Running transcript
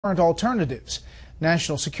current alternatives.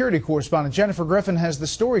 National security correspondent Jennifer Griffin has the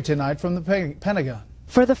story tonight from the Pentagon.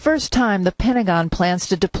 For the first time, the Pentagon plans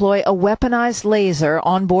to deploy a weaponized laser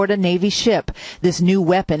on board a Navy ship. This new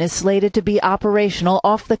weapon is slated to be operational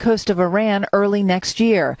off the coast of Iran early next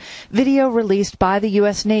year. Video released by the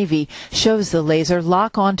U.S. Navy shows the laser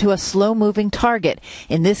lock onto a slow-moving target,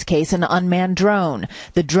 in this case an unmanned drone.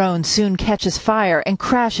 The drone soon catches fire and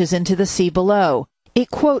crashes into the sea below. It,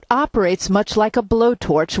 quote, operates much like a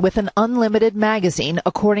blowtorch with an unlimited magazine,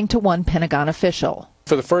 according to one Pentagon official.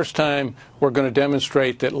 For the first time, we're going to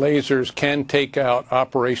demonstrate that lasers can take out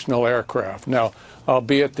operational aircraft. Now,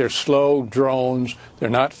 albeit they're slow drones, they're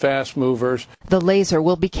not fast movers. The laser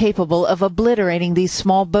will be capable of obliterating these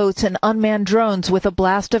small boats and unmanned drones with a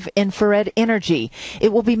blast of infrared energy.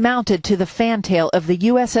 It will be mounted to the fantail of the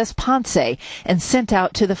USS Ponce and sent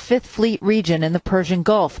out to the 5th Fleet region in the Persian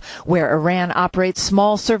Gulf, where Iran operates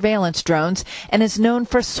small surveillance drones and is known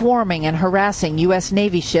for swarming and harassing U.S.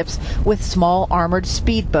 Navy ships with small armored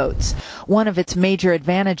speedboats. One of its major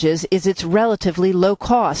advantages is its relatively low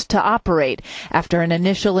cost to operate, after an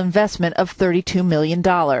initial investment of $32 million.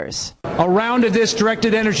 A round of this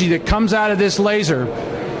directed energy that comes out of this laser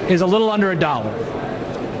is a little under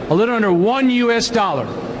 $1. A little under $1 US.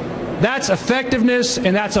 That's effectiveness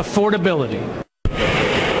and that's affordability.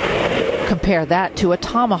 Compare that to a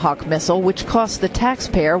Tomahawk missile, which costs the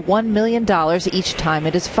taxpayer $1 million each time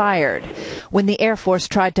it is fired. When the Air Force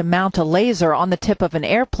tried to mount a laser on the tip of an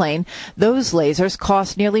airplane, those lasers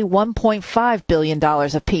cost nearly $1.5 billion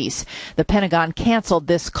apiece. The Pentagon canceled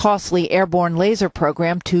this costly airborne laser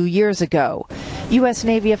program 2 years ago. U.S.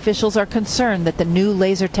 Navy officials are concerned that the new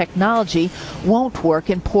laser technology won't work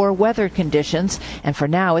in poor weather conditions, and for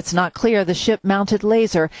now it's not clear the ship-mounted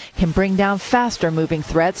laser can bring down faster-moving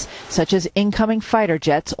threats such as incoming fighter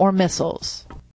jets or missiles.